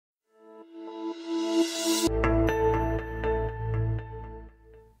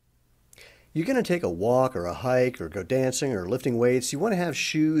You're going to take a walk or a hike or go dancing or lifting weights. You want to have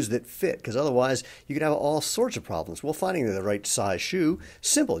shoes that fit because otherwise you could have all sorts of problems. Well, finding the right size shoe,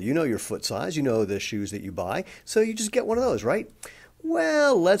 simple. You know your foot size, you know the shoes that you buy, so you just get one of those, right?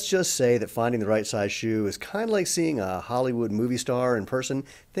 Well, let's just say that finding the right size shoe is kind of like seeing a Hollywood movie star in person.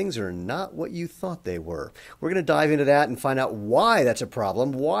 Things are not what you thought they were. We're going to dive into that and find out why that's a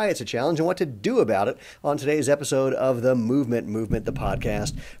problem, why it's a challenge, and what to do about it on today's episode of the Movement, the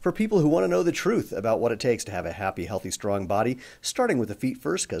podcast, for people who want to know the truth about what it takes to have a happy, healthy, strong body, starting with the feet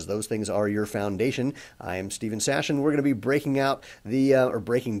first, because those things are your foundation. I am Stephen Sashin. We're going to be breaking down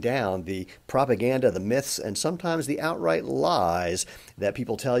the propaganda, the myths, and sometimes the outright lies that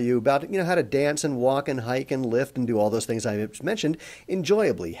people tell you about, how to dance and walk and hike and lift and do all those things I mentioned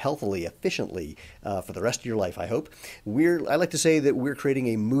enjoyably, healthily, efficiently for the rest of your life, I hope. I like to say that we're creating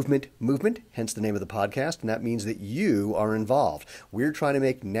a movement, hence the name of the podcast, and that means that you are involved. We're trying to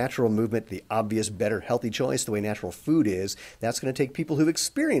make natural movement the obvious, better, healthy choice, the way natural food is. That's going to take people who've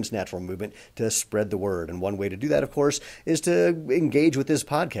experienced natural movement to spread the word. And one way to do that, of course, is to engage with this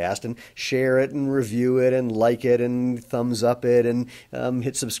podcast and share it and review it and like it and thumbs up it and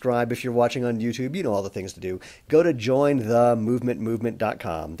hit subscribe if you're watching on YouTube. You know all the things to do. Go to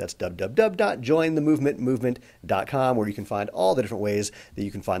jointhemovementmovement.com. That's www.jointhemovementmovement.com, where you can find all the different ways that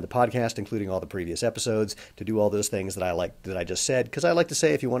you can find the podcast, including all the previous episodes, to do all those things that I just said. Because I like to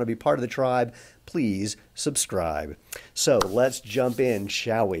say, if you want to be part of the tribe, please subscribe. So let's jump in,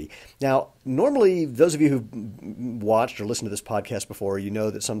 shall we? Now, normally, those of you who've watched or listened to this podcast before, you know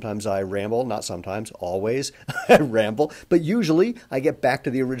that sometimes I ramble. Not sometimes, always I ramble. But usually I get back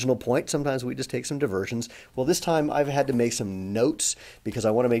to the original point. Sometimes we just take some diversions. Well, this time I've had to make some notes because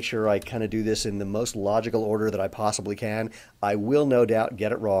I want to make sure I kind of do this in the most logical order that I possibly can. I will no doubt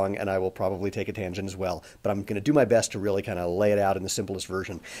get it wrong, and I will probably take a tangent as well. But I'm going to do my best to really kind of lay it out in the simplest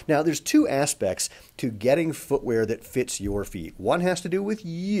version. Now, there's two aspects to getting footwear that fits your feet. One has to do with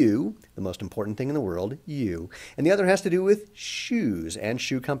you, the most important thing in the world, you. And the other has to do with shoes and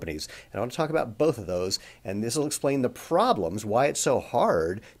shoe companies. And I want to talk about both of those, and this will explain the problems, why it's so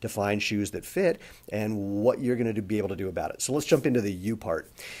hard to find shoes that fit, and what you're going to be able to do about it. So let's jump into the you part.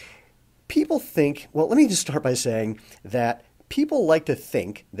 People think, well, let me just start by saying that people like to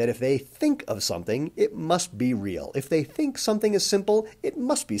think that if they think of something, it must be real. If they think something is simple, it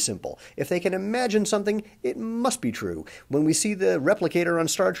must be simple. If they can imagine something, it must be true. When we see the replicator on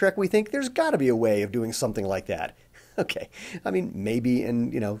Star Trek, we think there's got to be a way of doing something like that. Okay, I mean, maybe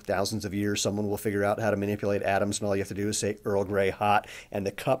in, thousands of years, someone will figure out how to manipulate atoms, and all you have to do is say Earl Grey hot, and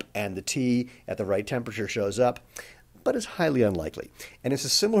the cup and the tea at the right temperature shows up. But it's highly unlikely. And it's a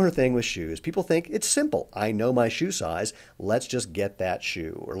similar thing with shoes. People think it's simple. I know my shoe size. Let's just get that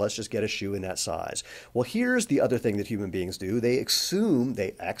shoe, or let's just get a shoe in that size. Well, here's the other thing that human beings do. They assume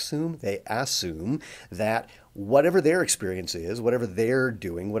that whatever their experience is, whatever they're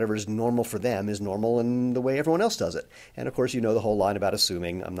doing, whatever is normal for them is normal in the way everyone else does it. And of course, you know the whole line about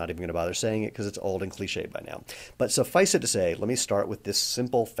assuming. I'm not even going to bother saying it because it's old and cliched by now. But suffice it to say, let me start with this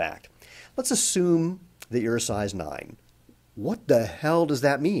simple fact. Let's assume that you're a size 9. What the hell does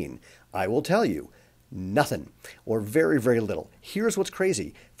that mean? I will tell you. Nothing, or very, very little. Here's what's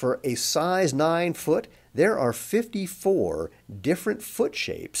crazy. For a size 9 foot, there are 54 different foot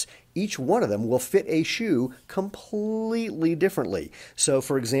shapes. Each one of them will fit a shoe completely differently. So,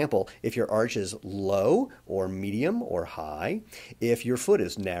 for example, if your arch is low or medium or high, if your foot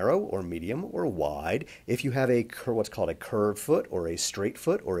is narrow or medium or wide, if you have what's called a curved foot or a straight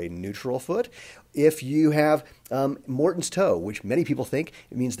foot or a neutral foot, if you have Morton's toe, which many people think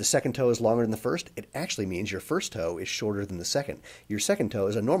it means the second toe is longer than the first, it actually means your first toe is shorter than the second. Your second toe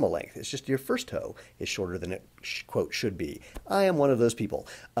is a normal length. It's just your first toe is shorter than it, quote, should be. I am one of those people.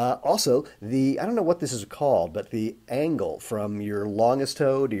 Also, I don't know what this is called, but the angle from your longest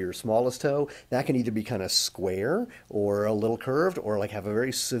toe to your smallest toe, that can either be kind of square or a little curved or like have a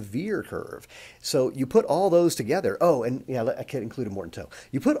very severe curve. So you put all those together. Oh, and yeah, I can't include a Morton toe.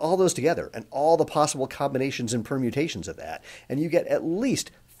 You put all those together and all the possible combinations and permutations of that, and you get at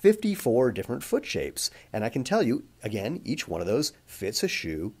least 54 different foot shapes. And I can tell you, again, each one of those fits a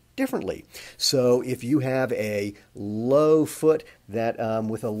shoe differently. So if you have a low foot that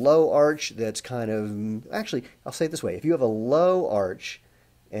with a low arch that's actually, I'll say it this way. If you have a low arch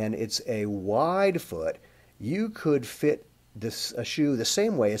and it's a wide foot, you could fit a shoe the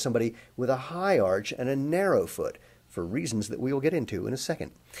same way as somebody with a high arch and a narrow foot, for reasons that we will get into in a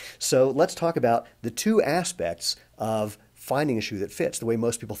second. So let's talk about the two aspects of finding a shoe that fits the way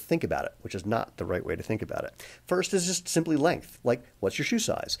most people think about it, which is not the right way to think about it. First is just simply length. Like, what's your shoe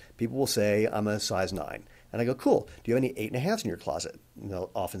size? People will say, I'm a size 9. And I go, cool. Do you have any 8.5s in your closet? And they'll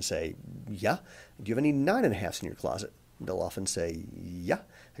often say, yeah. Do you have any 9.5s in your closet? They'll often say, yeah.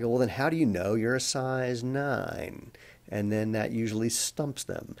 I go, well, then how do you know you're a size 9? And then that usually stumps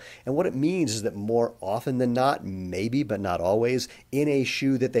them. And what it means is that more often than not, maybe, but not always, in a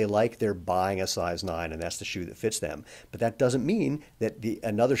shoe that they like, they're buying a size 9, and that's the shoe that fits them. But that doesn't mean that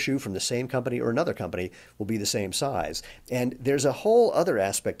another shoe from the same company or another company will be the same size. And there's a whole other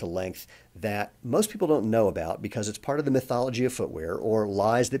aspect to length that most people don't know about because it's part of the mythology of footwear or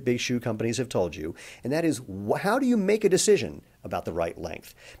lies that big shoe companies have told you. And that is, how do you make a decision about the right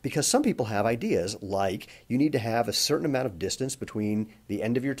length? Because some people have ideas like you need to have a certain amount of distance between the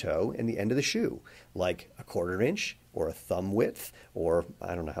end of your toe and the end of the shoe, like a 1/4 inch or a thumb width, or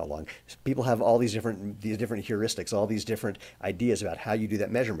I don't know how long. People have all these different heuristics, all these different ideas about how you do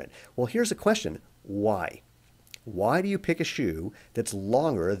that measurement. Well, here's the question. Why? Why do you pick a shoe that's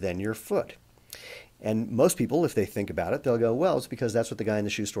longer than your foot? And most people, if they think about it, they'll go, well, it's because that's what the guy in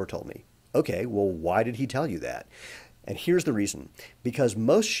the shoe store told me. Okay, well, why did he tell you that? And here's the reason. Because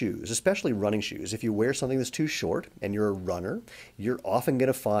most shoes, especially running shoes, if you wear something that's too short and you're a runner, you're often going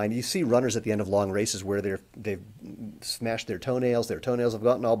to find, you see runners at the end of long races where they've smashed their toenails have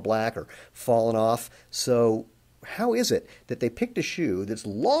gotten all black or fallen off. So how is it that they picked a shoe that's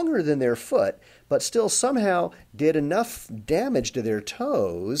longer than their foot, but still somehow did enough damage to their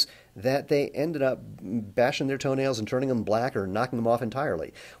toes that they ended up bashing their toenails and turning them black or knocking them off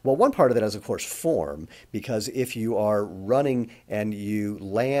entirely? Well, one part of that is, of course, form, because if you are running and you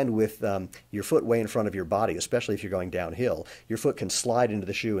land with your foot way in front of your body, especially if you're going downhill, your foot can slide into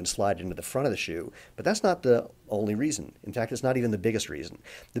the shoe and slide into the front of the shoe. But that's not the only reason. In fact, it's not even the biggest reason.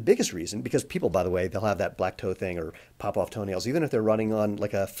 The biggest reason, because people, by the way, they'll have that black toe thing or pop off toenails, even if they're running on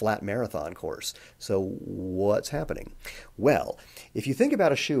like a flat marathon course. So what's happening? Well, if you think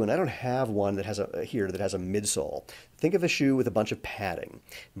about a shoe, and I don't have one that has a midsole. Think of a shoe with a bunch of padding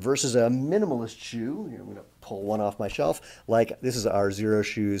versus a minimalist shoe. Here, I'm going to pull one off my shelf. Like, this is our Zero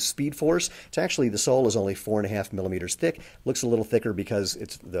Shoes Speed Force. It's actually, the sole is only 4.5 millimeters thick. Looks a little thicker because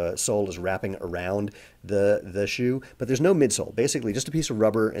the sole is wrapping around the shoe, but there's no midsole. Basically, just a piece of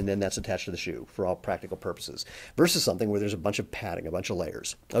rubber, and then that's attached to the shoe for all practical purposes. Versus something where there's a bunch of padding, a bunch of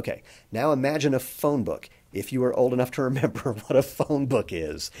layers. Okay, now imagine a phone book. If you are old enough to remember what a phone book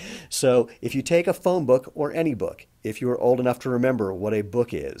is. So if you take a phone book or any book, if you are old enough to remember what a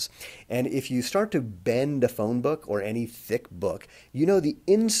book is, and if you start to bend a phone book or any thick book, you know the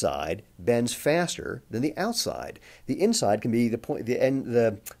inside bends faster than the outside. The inside can be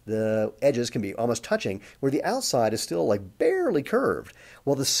the edges can be almost touching, where the outside is still like barely curved.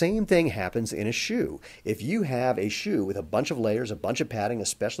 Well, the same thing happens in a shoe. If you have a shoe with a bunch of layers, a bunch of padding,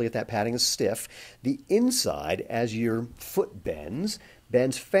 especially if that padding is stiff, the inside, as your foot bends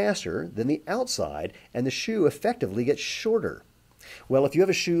faster than the outside, and the shoe effectively gets shorter. Well, if you have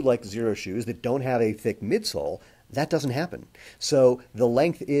a shoe like Zero Shoes that don't have a thick midsole, that doesn't happen. So the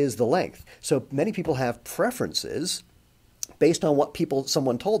length is the length. So many people have preferences based on what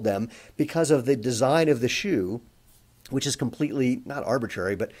someone told them because of the design of the shoe, which is completely, not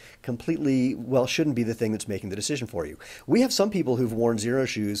arbitrary, but completely, well, shouldn't be the thing that's making the decision for you. We have some people who've worn Zero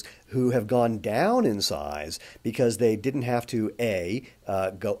Shoes who have gone down in size because they didn't have to, A,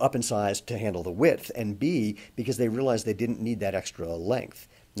 go up in size to handle the width, and B, because they realized they didn't need that extra length.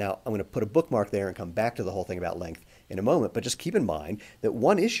 Now, I'm going to put a bookmark there and come back to the whole thing about length in a moment, but just keep in mind that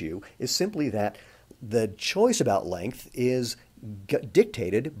one issue is simply that the choice about length is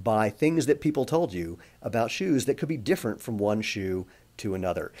dictated by things that people told you about shoes that could be different from one shoe to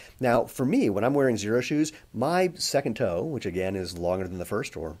another. Now, for me, when I'm wearing Zero Shoes, my second toe, which again is longer than the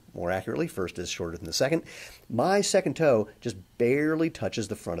first, or more accurately, first is shorter than the second, my second toe just barely touches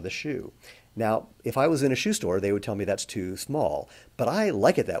the front of the shoe. Now, if I was in a shoe store, they would tell me that's too small, but I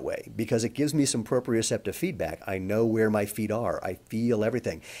like it that way because it gives me some proprioceptive feedback. I know where my feet are. I feel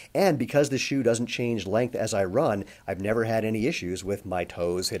everything. And because the shoe doesn't change length as I run, I've never had any issues with my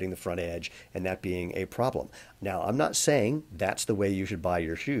toes hitting the front edge and that being a problem. Now, I'm not saying that's the way you should buy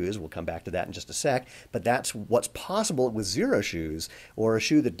your shoes. We'll come back to that in just a sec, but that's what's possible with Zero Shoes, or a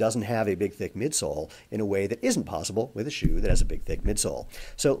shoe that doesn't have a big, thick midsole, in a way that isn't possible with a shoe that has a big, thick midsole.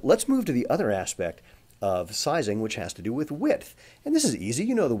 So let's move to the other aspect of sizing, which has to do with width. And this is easy.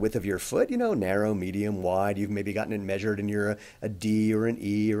 You know the width of your foot, you know, narrow, medium, wide. You've maybe gotten it measured and you're a D or an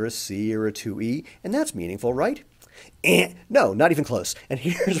E or a C or a 2E, and that's meaningful, right? No, not even close. And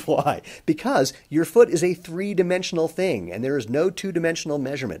here's why. Because your foot is a three-dimensional thing, and there is no two-dimensional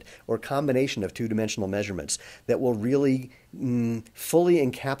measurement or combination of two-dimensional measurements that will really fully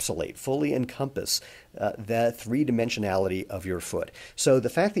encapsulate, fully encompass the three-dimensionality of your foot. So the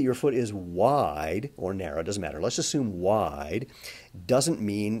fact that your foot is wide or narrow, doesn't matter. Let's assume wide, doesn't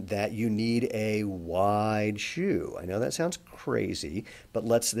mean that you need a wide shoe. I know that sounds crazy, but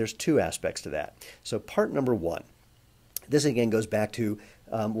there's two aspects to that. So part number one. This again goes back to,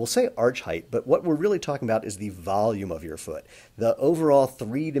 we'll say arch height, but what we're really talking about is the volume of your foot, the overall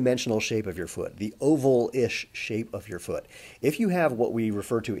three-dimensional shape of your foot, the oval-ish shape of your foot. If you have what we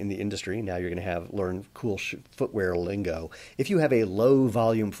refer to in the industry, now you're going to learn cool footwear lingo. If you have a low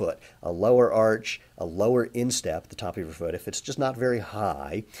volume foot, a lower arch, a lower instep at the top of your foot, if it's just not very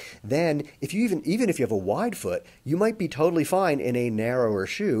high, then if you even if you have a wide foot, you might be totally fine in a narrower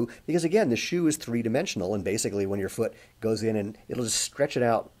shoe because again, the shoe is three-dimensional and basically when your foot goes in and it'll just stretch it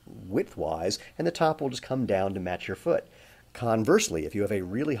out width-wise and the top will just come down to match your foot. Conversely, if you have a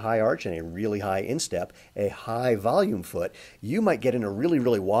really high arch and a really high instep, a high volume foot, you might get in a really,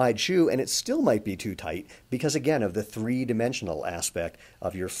 really wide shoe and it still might be too tight because again of the three-dimensional aspect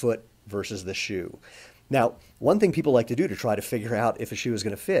of your foot versus the shoe. Now, one thing people like to do to try to figure out if a shoe is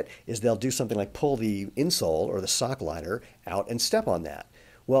going to fit is they'll do something like pull the insole or the sock liner out and step on that.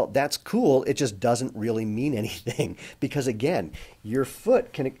 Well, that's cool. It just doesn't really mean anything because, again, your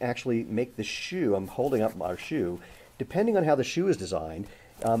foot can actually make the shoe. I'm holding up our shoe. Depending on how the shoe is designed,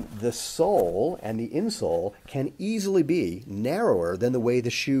 the sole and the insole can easily be narrower than the way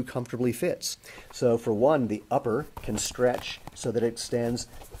the shoe comfortably fits. So for one, the upper can stretch so that it extends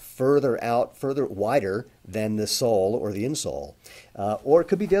further out, further wider than the sole or the insole. Or it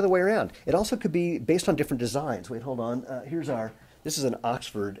could be the other way around. It also could be based on different designs. Wait, hold on. This is an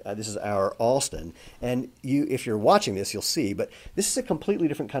Oxford, this is our Alston, and if you're watching this, you'll see, but this is a completely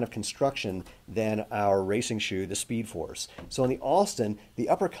different kind of construction than our racing shoe, the Speed Force. So in the Alston, the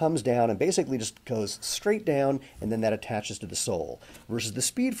upper comes down and basically just goes straight down, and then that attaches to the sole, versus the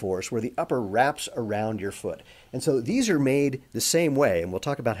Speed Force, where the upper wraps around your foot. And so these are made the same way, and we'll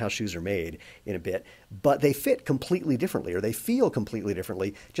talk about how shoes are made in a bit, but they fit completely differently, or they feel completely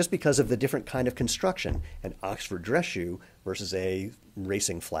differently, just because of the different kind of construction. An Oxford dress shoe versus a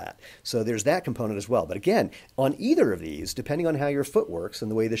racing flat. So there's that component as well. But again, on either of these, depending on how your foot works and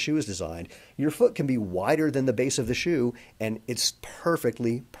the way the shoe is designed, your foot can be wider than the base of the shoe, and it's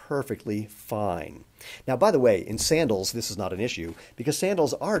perfectly, perfectly fine. Now, by the way, in sandals, this is not an issue because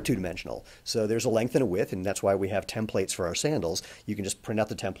sandals are two-dimensional. So there's a length and a width, and that's why we have templates for our sandals. You can just print out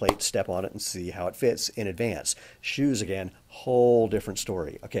the template, step on it, and see how it fits in advance. Shoes, again, whole different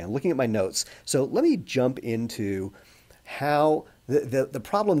story. Okay, I'm looking at my notes. So let me jump into how the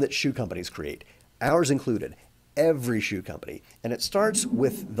problem that shoe companies create, ours included, every shoe company, and it starts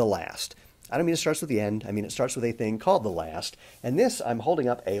with the last. I don't mean it starts with the end. I mean it starts with a thing called the last, and this, I'm holding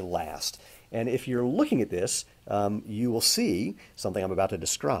up a last. And if you're looking at this, you will see something I'm about to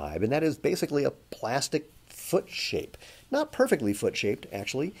describe, and that is basically a plastic foot shape. Not perfectly foot-shaped,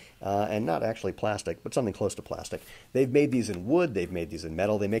 actually, and not actually plastic, but something close to plastic. They've made these in wood, they've made these in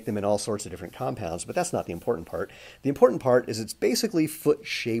metal, they make them in all sorts of different compounds, but that's not the important part. The important part is it's basically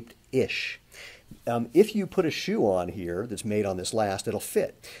foot-shaped-ish. If you put a shoe on here that's made on this last, it'll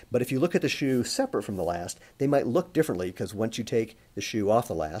fit. But if you look at the shoe separate from the last, they might look differently because once you take the shoe off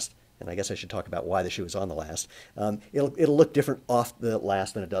the last, and I guess I should talk about why the shoe is on the last, it'll look different off the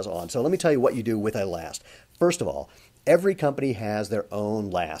last than it does on. So let me tell you what you do with a last. First of all, every company has their own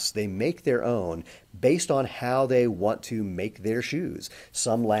lasts. They make their own based on how they want to make their shoes.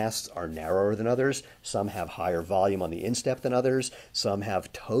 Some lasts are narrower than others. Some have higher volume on the instep than others. Some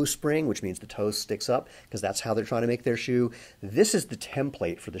have toe spring, which means the toe sticks up because that's how they're trying to make their shoe. This is the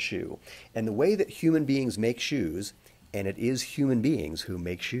template for the shoe. And the way that human beings make shoes, and it is human beings who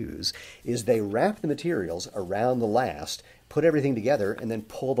make shoes, is they wrap the materials around the last, put everything together, and then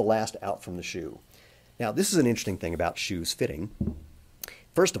pull the last out from the shoe. Now, this is an interesting thing about shoes fitting.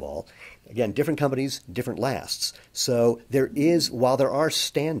 First of all, again, different companies, different lasts. So while there are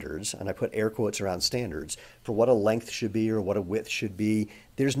standards, and I put air quotes around standards, for what a length should be or what a width should be,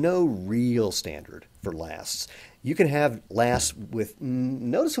 there's no real standard for lasts. You can have lasts with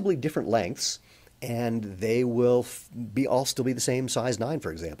noticeably different lengths, and they will all still be the same size 9,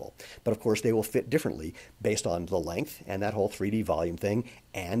 for example. But of course, they will fit differently based on the length and that whole 3D volume thing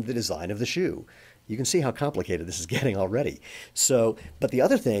and the design of the shoe. You can see how complicated this is getting already. So, but the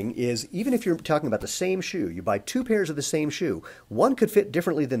other thing is, even if you're talking about the same shoe, you buy two pairs of the same shoe, one could fit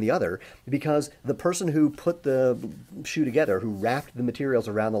differently than the other because the person who put the shoe together, who wrapped the materials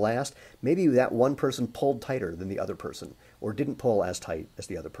around the last, maybe that one person pulled tighter than the other person or didn't pull as tight as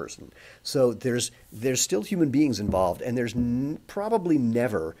the other person. So there's still human beings involved, and there's probably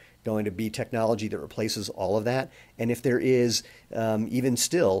never going to be technology that replaces all of that. And if there is, even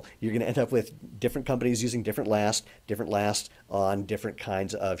still, you're going to end up with different companies using different lasts on different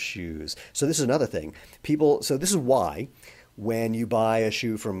kinds of shoes. So this is another thing. So this is why when you buy a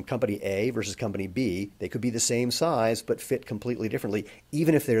shoe from company A versus company B, they could be the same size but fit completely differently,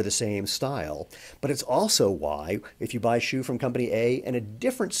 even if they're the same style. But it's also why if you buy a shoe from company A and a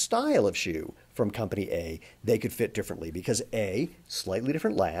different style of shoe from company A, they could fit differently because A, slightly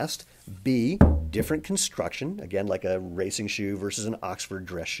different last, B, different construction, again, like a racing shoe versus an Oxford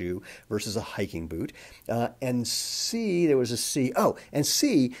dress shoe versus a hiking boot. And C, there was a C. Oh, and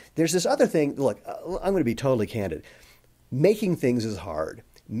C, there's this other thing. Look, I'm going to be totally candid. Making things is hard.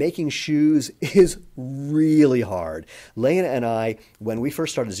 Making shoes is really hard. Lena and I, when we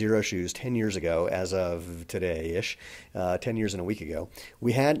first started Zero Shoes 10 years ago, as of today-ish, 10 years and a week ago,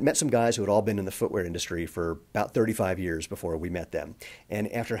 we had met some guys who had all been in the footwear industry for about 35 years before we met them.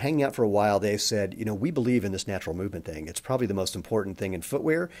 And after hanging out for a while, they said, you know, we believe in this natural movement thing. It's probably the most important thing in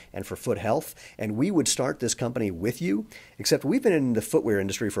footwear and for foot health. And we would start this company with you, except we've been in the footwear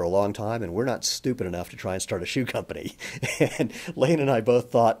industry for a long time, and we're not stupid enough to try and start a shoe company. And Lane and I both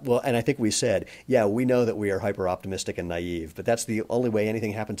thought, well, and I think we said, yeah, we know that we are hyper optimistic and naive, but that's the only way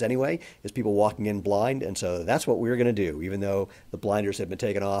anything happens anyway, is people walking in blind. And so that's what we were going to do, even though the blinders had been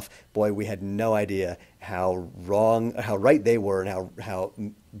taken off. Boy, we had no idea how right they were, and how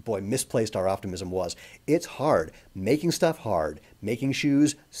misplaced our optimism was. It's hard. Making stuff hard. Making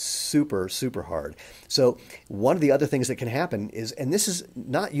shoes super, super hard. So one of the other things that can happen is, and this is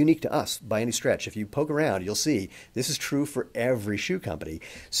not unique to us by any stretch. If you poke around, you'll see this is true for every shoe company.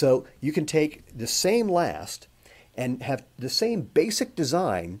 So you can take the same last and have the same basic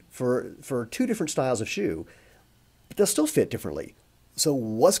design for two different styles of shoe, but they'll still fit differently. So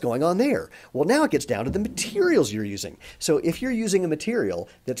what's going on there? Well, now it gets down to the materials you're using. So if you're using a material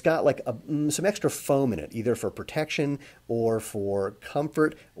that's got like some extra foam in it, either for protection or for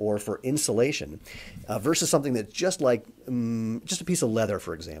comfort or for insulation, versus something that's just like just a piece of leather,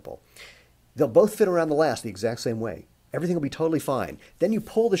 for example, they'll both fit around the last the exact same way. Everything will be totally fine. Then you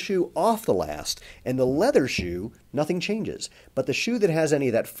pull the shoe off the last, and the leather shoe, nothing changes. But the shoe that has any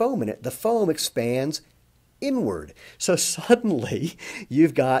of that foam in it, the foam expands inward. So suddenly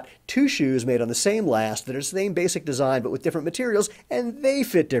you've got two shoes made on the same last that are the same basic design but with different materials, and they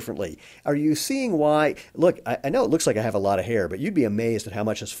fit differently. Are you seeing why? Look, I know it looks like I have a lot of hair, but you'd be amazed at how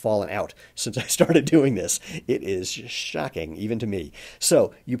much has fallen out since I started doing this. It is shocking, even to me.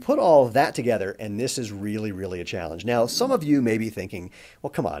 So you put all of that together, and this is really, really a challenge. Now, some of you may be thinking, well,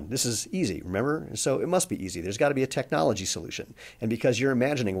 come on, this is easy, remember? So it must be easy. There's got to be a technology solution. And because you're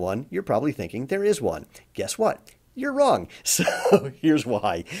imagining one, you're probably thinking there is one. Guess what? You're wrong. So here's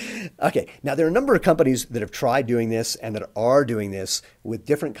why. Okay, now there are a number of companies that have tried doing this and that are doing this with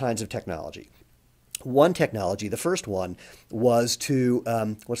different kinds of technology. One technology, the first one, was to,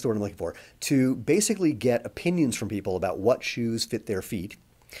 what's the word I'm looking for? To basically get opinions from people about what shoes fit their feet.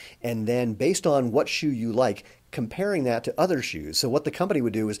 And then based on what shoe you like, comparing that to other shoes. So what the company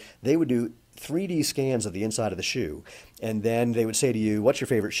would do is they would do 3D scans of the inside of the shoe. And then they would say to you, what's your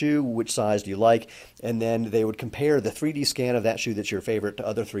favorite shoe? Which size do you like? And then they would compare the 3D scan of that shoe that's your favorite to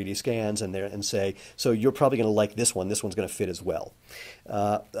other 3D scans and say, so you're probably going to like this one. This one's going to fit as well.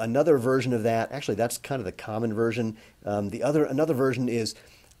 Another version of that, actually that's kind of the common version. Another version is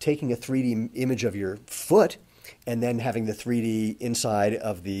taking a 3D image of your foot and then having the 3D inside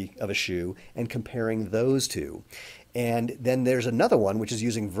of a shoe and comparing those two. And then there's another one, which is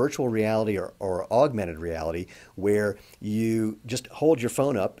using virtual reality or augmented reality, where you just hold your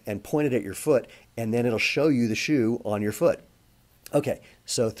phone up and point it at your foot, and then it'll show you the shoe on your foot. Okay,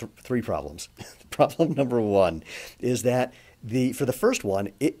 so three problems. Problem number one is that for the first one,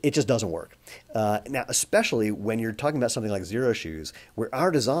 it just doesn't work. Now, especially when you're talking about something like Zero Shoes, where our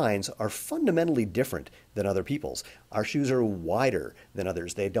designs are fundamentally different than other people's. Our shoes are wider than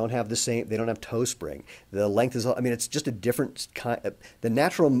others. They don't have they don't have toe spring. The length is, it's just a different kind. The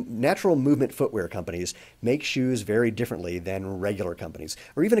natural movement footwear companies make shoes very differently than regular companies.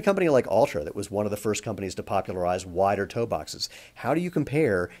 Or even a company like Altra that was one of the first companies to popularize wider toe boxes. How do you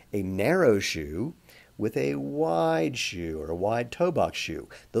compare a narrow shoe with a wide shoe or a wide toe box shoe?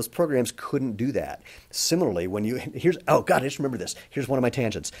 Those programs couldn't do that. Similarly, oh God, I just remember this. Here's one of my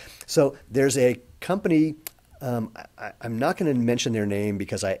tangents. So there's a company, I'm not going to mention their name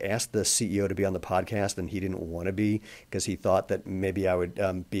because I asked the CEO to be on the podcast and he didn't want to be because he thought that maybe I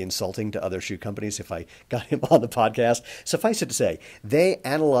would be insulting to other shoe companies if I got him on the podcast. Suffice it to say, they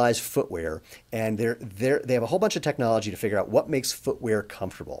analyze footwear and they have a whole bunch of technology to figure out what makes footwear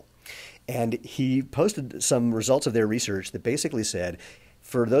comfortable. And he posted some results of their research that basically said,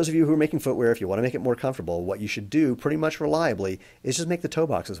 for those of you who are making footwear, if you want to make it more comfortable, what you should do pretty much reliably is just make the toe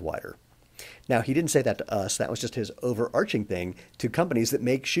boxes wider. Now, he didn't say that to us. That was just his overarching thing to companies that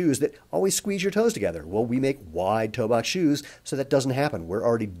make shoes that always squeeze your toes together. Well, we make wide toe box shoes, so that doesn't happen. We're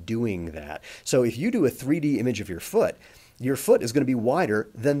already doing that. So if you do a 3D image of your foot is going to be wider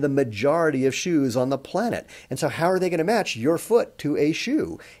than the majority of shoes on the planet. And so how are they going to match your foot to a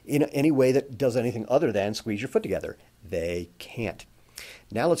shoe in any way that does anything other than squeeze your foot together? They can't.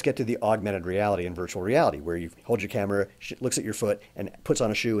 Now let's get to the augmented reality and virtual reality, where you hold your camera, looks at your foot, and puts on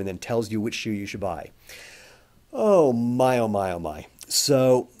a shoe and then tells you which shoe you should buy. Oh my, oh my, oh my.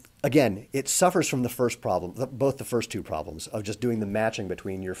 So again, it suffers from the first problem, both the first two problems of just doing the matching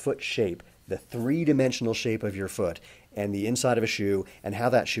between your foot shape, the three-dimensional shape of your foot, and the inside of a shoe, and how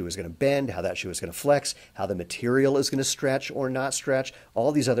that shoe is going to bend, how that shoe is going to flex, how the material is going to stretch or not stretch,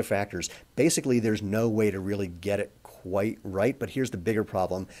 all these other factors. Basically, there's no way to really get it quite right, but here's the bigger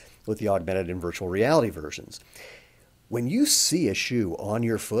problem with the augmented and virtual reality versions. When you see a shoe on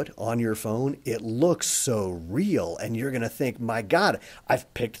your foot, on your phone, it looks so real, and you're going to think, my God,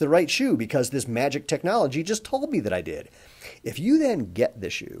 I've picked the right shoe because this magic technology just told me that I did. If you then get the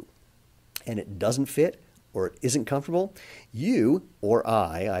shoe and it doesn't fit, or it isn't comfortable, you, or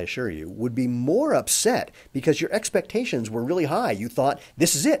I assure you, would be more upset because your expectations were really high. You thought,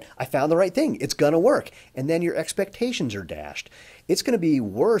 this is it. I found the right thing. It's going to work. And then your expectations are dashed. It's going to be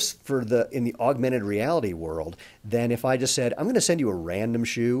worse in the augmented reality world than if I just said, I'm going to send you a random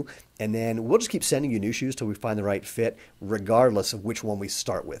shoe, and then we'll just keep sending you new shoes till we find the right fit, regardless of which one we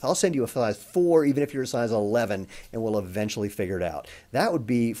start with. I'll send you a size 4, even if you're a size 11, and we'll eventually figure it out. That would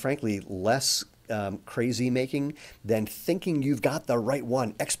be, frankly, less crazy making than thinking you've got the right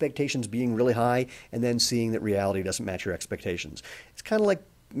one, expectations being really high, and then seeing that reality doesn't match your expectations. It's kind of like,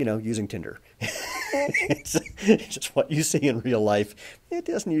 using Tinder. it's just what you see in real life. It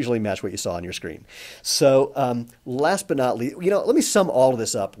doesn't usually match what you saw on your screen. So last but not least, let me sum all of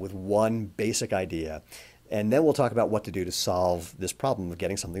this up with one basic idea. And then we'll talk about what to do to solve this problem of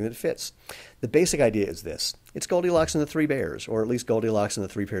getting something that fits. The basic idea is this. It's Goldilocks and the Three Bears, or at least Goldilocks and the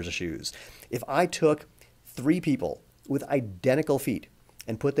Three Pairs of Shoes. If I took 3 people with identical feet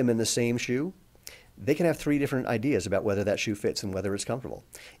and put them in the same shoe, they can have 3 different ideas about whether that shoe fits and whether it's comfortable.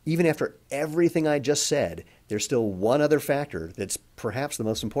 Even after everything I just said, there's still one other factor that's perhaps the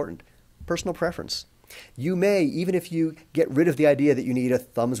most important: personal preference. You may, even if you get rid of the idea that you need a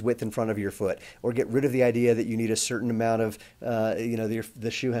thumb's width in front of your foot, or get rid of the idea that you need a certain amount of,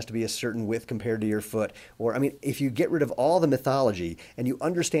 the shoe has to be a certain width compared to your foot, or, if you get rid of all the mythology and you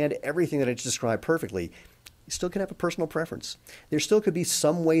understand everything that I just described perfectly, you still can have a personal preference. There still could be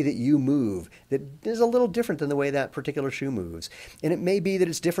some way that you move that is a little different than the way that particular shoe moves. And it may be that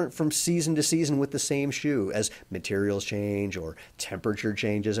it's different from season to season with the same shoe as materials change or temperature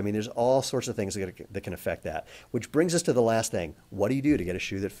changes. There's all sorts of things that can affect that. Which brings us to the last thing. What do you do to get a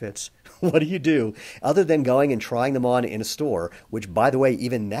shoe that fits? What do you do other than going and trying them on in a store, which, by the way,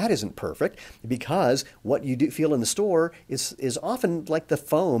 even that isn't perfect, because what you do feel in the store is often like the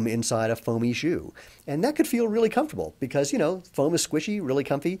foam inside a foamy shoe. And that could feel really comfortable because, foam is squishy, really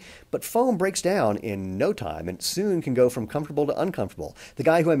comfy, but foam breaks down in no time and soon can go from comfortable to uncomfortable. The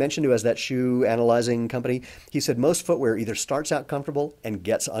guy who I mentioned who has that shoe analyzing company, he said most footwear either starts out comfortable and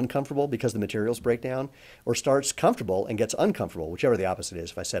gets uncomfortable because the materials break down, or starts comfortable and gets uncomfortable, whichever the opposite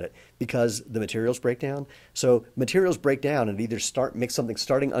is if I said it, because the materials break down. So materials break down and either make something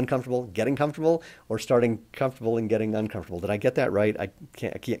starting uncomfortable, getting comfortable, or starting comfortable and getting uncomfortable. Did I get that right? I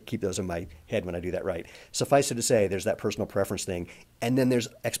can't keep those in my head when I do that right. Suffice it to say, there's that personal preference thing, and then there's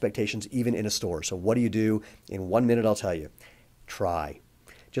expectations even in a store. So what do you do? In 1 minute, I'll tell you. Try.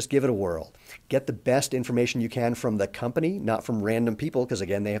 Just give it a whirl. Get the best information you can from the company, not from random people, because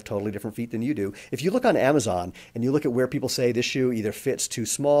again, they have totally different feet than you do. If you look on Amazon and you look at where people say this shoe either fits too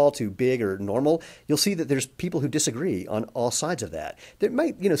small, too big, or normal, you'll see that there's people who disagree on all sides of that. That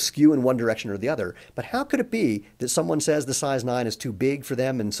might, skew in one direction or the other, but how could it be that someone says the size 9 is too big for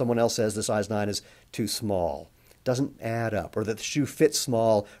them and someone else says the size 9 is too small? Doesn't add up, or that the shoe fits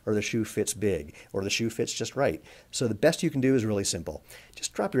small or the shoe fits big or the shoe fits just right. So the best you can do is really simple.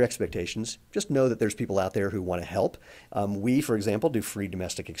 Just drop your expectations. Just know that there's people out there who want to help. We, for example, do free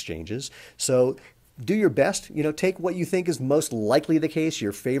domestic exchanges. So do your best. Take what you think is most likely the case,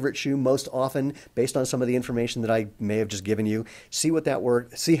 your favorite shoe most often, based on some of the information that I may have just given you. See what that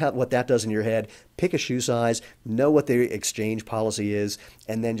what that does in your head. Pick a shoe size, know what the exchange policy is,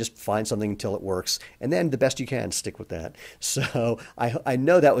 and then just find something until it works. And then the best you can, stick with that. So I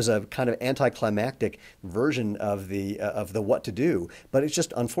know that was a kind of anticlimactic version of the what to do, but it's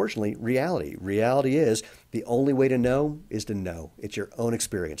just unfortunately reality. Reality is the only way to know is to know. It's your own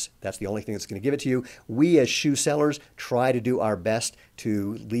experience. That's the only thing that's going to give it to you. We as shoe sellers try to do our best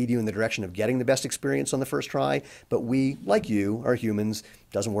to lead you in the direction of getting the best experience on the first try, but we, like you, are humans.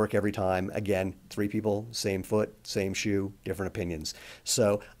 Doesn't work every time. Again, 3 people, same foot, same shoe, different opinions.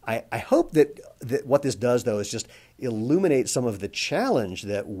 So I hope that what this does, though, is just illuminate some of the challenge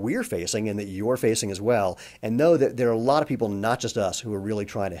that we're facing and that you're facing as well, and know that there are a lot of people, not just us, who are really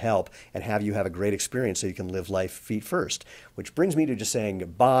trying to help and have you have a great experience so you can live life feet first. Which brings me to just saying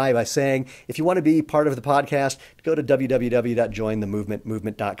goodbye by saying, if you want to be part of the podcast, go to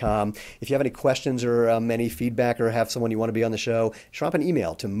www.jointhemovement.com. If you have any questions or any feedback or have someone you want to be on the show, drop an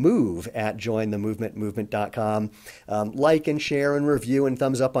email to move@jointhemovement.com. Like and share and review and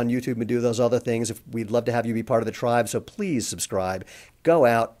thumbs up on YouTube and do those other things. We'd love to have you be part of the tribe, so please subscribe. Go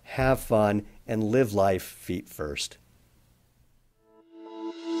out, have fun, and live life feet first.